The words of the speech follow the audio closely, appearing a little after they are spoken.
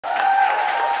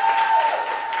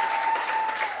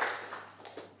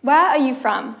Where are you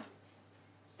from?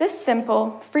 This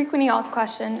simple, frequently asked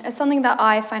question is something that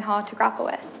I find hard to grapple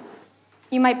with.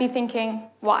 You might be thinking,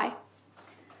 why?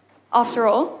 After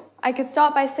all, I could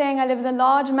start by saying I live in the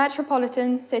large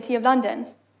metropolitan city of London.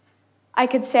 I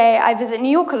could say I visit New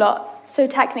York a lot, so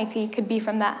technically could be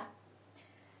from there.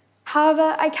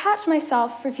 However, I catch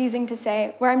myself refusing to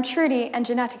say where I'm truly and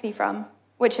genetically from,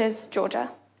 which is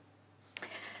Georgia.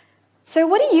 So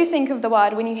what do you think of the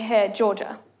word when you hear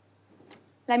Georgia?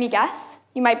 Let me guess,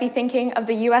 you might be thinking of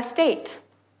the US state,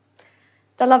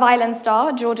 the Love Island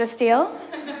star, Georgia Steele,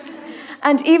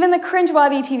 and even the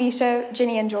cringeworthy TV show,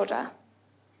 Ginny and Georgia.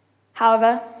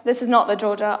 However, this is not the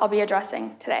Georgia I'll be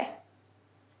addressing today.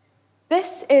 This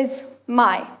is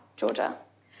my Georgia,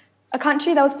 a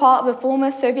country that was part of the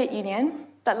former Soviet Union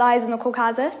that lies in the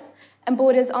Caucasus and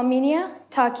borders Armenia,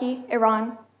 Turkey,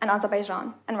 Iran, and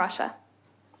Azerbaijan, and Russia.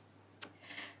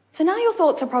 So now your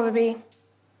thoughts are probably,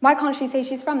 why can't she say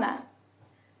she's from there?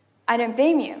 I don't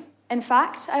blame you. In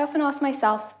fact, I often ask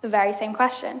myself the very same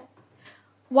question.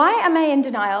 Why am I in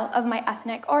denial of my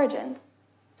ethnic origins?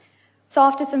 So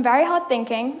after some very hard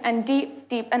thinking and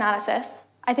deep analysis,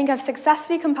 I think I've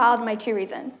successfully compiled my two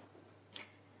reasons.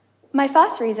 My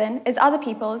first reason is other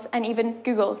people's and even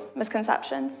Google's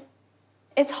misconceptions.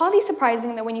 It's hardly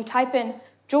surprising that when you type in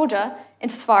Georgia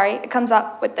into Safari, it comes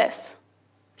up with this.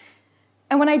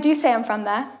 And when I do say I'm from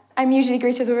there, I'm usually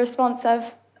greeted with a response of,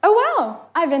 oh wow,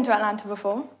 I've been to Atlanta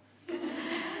before.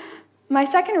 My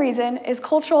second reason is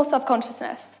cultural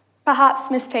self-consciousness,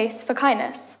 perhaps misplaced for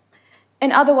kindness.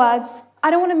 In other words,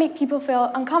 I don't want to make people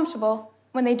feel uncomfortable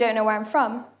when they don't know where I'm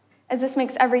from, as this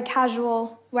makes every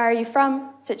casual, where are you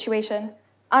from situation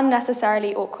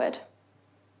unnecessarily awkward.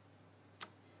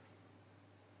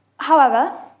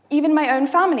 However, even my own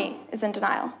family is in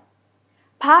denial.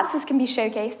 Perhaps this can be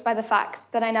showcased by the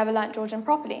fact that I never learnt Georgian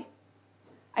properly.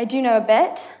 I do know a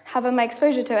bit, however my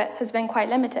exposure to it has been quite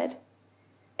limited.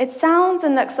 It sounds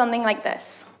and looks something like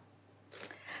this.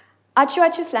 Achu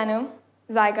achu slenu,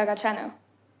 zai gagachenu.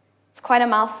 It's quite a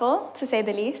mouthful, to say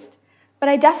the least, but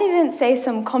I definitely didn't say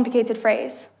some complicated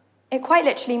phrase. It quite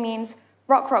literally means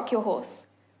rock, rock your horse,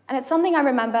 and it's something I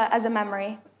remember as a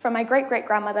memory from my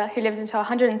great-great-grandmother who lived until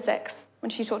 106 when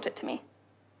she taught it to me.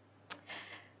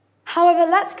 However,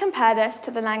 let's compare this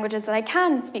to the languages that I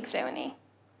can speak fluently.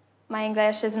 My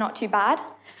English is not too bad,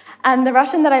 and the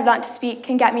Russian that I've learned to speak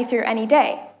can get me through any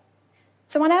day.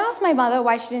 So when I asked my mother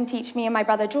why she didn't teach me and my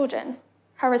brother Georgian,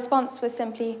 her response was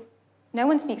simply, no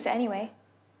one speaks it anyway.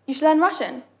 You should learn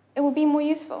Russian. It will be more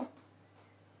useful.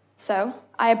 So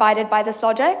I abided by this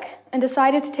logic and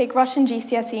decided to take Russian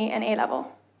GCSE and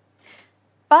A-level.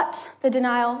 But the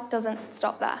denial doesn't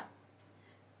stop there.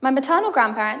 My maternal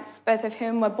grandparents, both of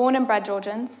whom were born and bred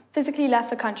Georgians, physically left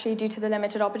the country due to the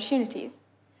limited opportunities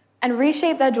and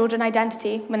reshaped their Georgian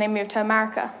identity when they moved to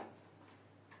America.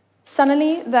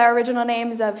 Suddenly, their original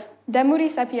names of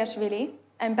Demuri Sapiashvili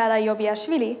and Bela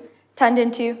Yobiashvili turned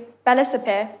into Bela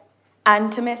Sapir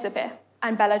and Tamir Sapir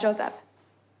and Bela Joseph.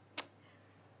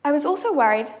 I was also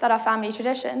worried that our family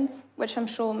traditions, which I'm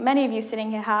sure many of you sitting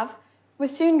here have, were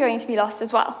soon going to be lost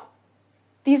as well.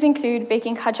 These include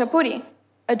baking khachapuri,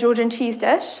 a Georgian cheese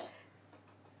dish,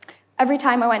 every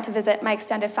time I went to visit my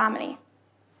extended family.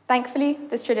 Thankfully,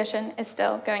 this tradition is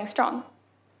still going strong.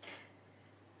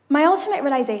 My ultimate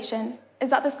realization is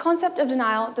that this concept of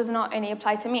denial does not only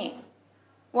apply to me.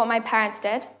 What my parents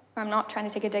did, or I'm not trying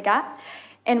to take a dig at,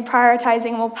 in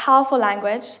prioritizing a more powerful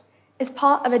language is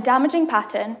part of a damaging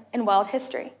pattern in world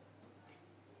history.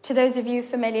 To those of you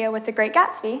familiar with The Great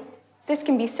Gatsby, this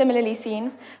can be similarly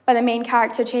seen by the main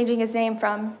character changing his name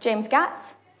from James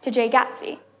Gatz to Jay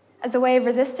Gatsby as a way of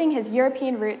resisting his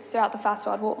European roots throughout the First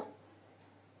World War.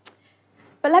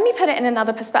 But let me put it in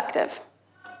another perspective.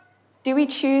 Do we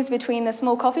choose between the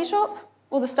small coffee shop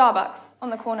or the Starbucks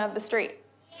on the corner of the street?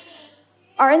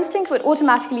 Our instinct would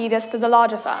automatically lead us to the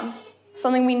larger firm,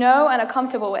 something we know and are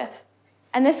comfortable with,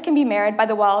 and this can be mirrored by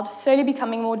the world slowly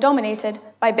becoming more dominated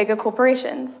by bigger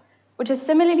corporations, which is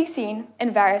similarly seen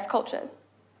in various cultures.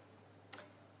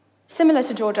 Similar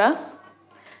to Georgia,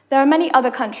 there are many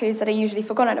other countries that are usually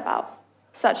forgotten about,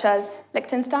 such as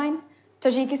Liechtenstein,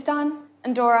 Tajikistan,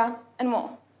 Andorra, and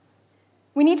more.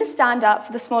 We need to stand up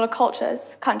for the smaller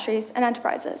cultures, countries, and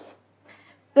enterprises.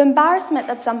 The embarrassment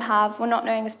that some have when not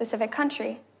knowing a specific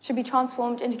country should be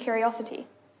transformed into curiosity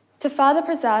to further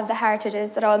preserve the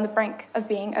heritages that are on the brink of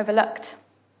being overlooked.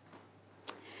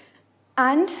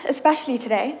 And, especially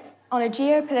today, on a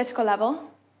geopolitical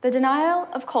level, the denial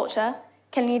of culture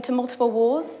can lead to multiple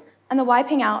wars and the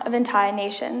wiping out of entire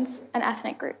nations and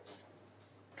ethnic groups.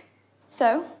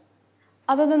 So,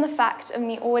 Other than the fact of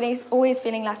me always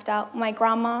feeling left out, my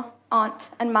grandma, aunt,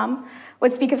 and mum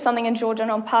would speak of something in Georgian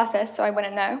on purpose so I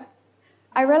wouldn't know,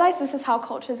 I realized this is how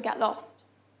cultures get lost,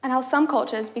 and how some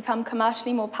cultures become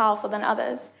commercially more powerful than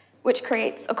others, which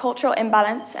creates a cultural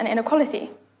imbalance and inequality.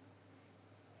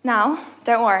 Now,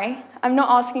 don't worry, I'm not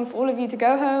asking for all of you to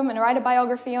go home and write a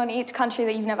biography on each country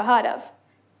that you've never heard of.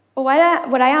 But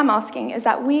what I am asking is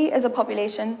that we as a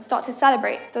population start to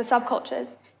celebrate those subcultures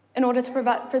in order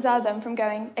to preserve them from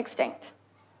going extinct.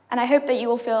 And I hope that you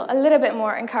will feel a little bit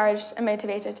more encouraged and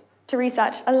motivated to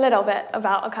research a little bit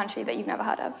about a country that you've never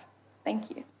heard of. Thank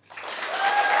you.